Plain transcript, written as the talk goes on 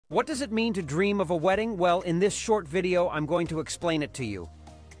What does it mean to dream of a wedding? Well, in this short video, I'm going to explain it to you.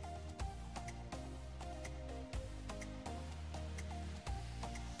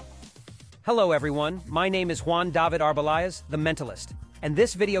 Hello everyone, my name is Juan David Arbelayes, the Mentalist, and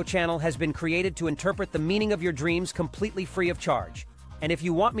this video channel has been created to interpret the meaning of your dreams completely free of charge. And if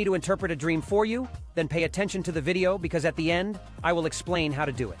you want me to interpret a dream for you, then pay attention to the video because at the end, I will explain how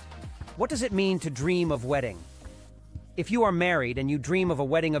to do it. What does it mean to dream of wedding? If you are married and you dream of a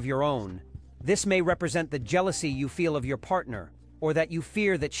wedding of your own, this may represent the jealousy you feel of your partner, or that you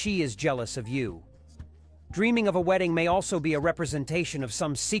fear that she is jealous of you. Dreaming of a wedding may also be a representation of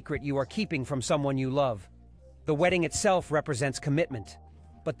some secret you are keeping from someone you love. The wedding itself represents commitment,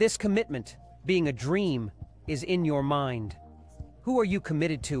 but this commitment, being a dream, is in your mind. Who are you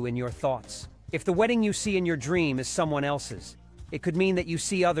committed to in your thoughts? If the wedding you see in your dream is someone else's, it could mean that you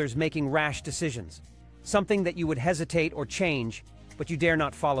see others making rash decisions, something that you would hesitate or change, but you dare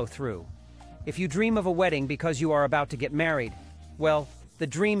not follow through. If you dream of a wedding because you are about to get married, well, the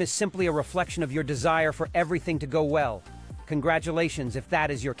dream is simply a reflection of your desire for everything to go well. Congratulations if that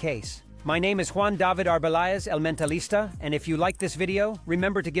is your case. My name is Juan David Arbelayes, El Mentalista, and if you like this video,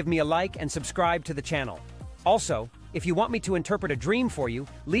 remember to give me a like and subscribe to the channel. Also, if you want me to interpret a dream for you,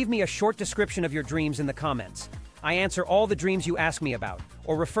 leave me a short description of your dreams in the comments. I answer all the dreams you ask me about,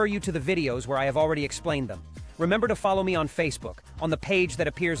 or refer you to the videos where I have already explained them. Remember to follow me on Facebook, on the page that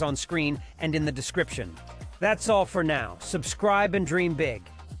appears on screen and in the description. That's all for now. Subscribe and dream big.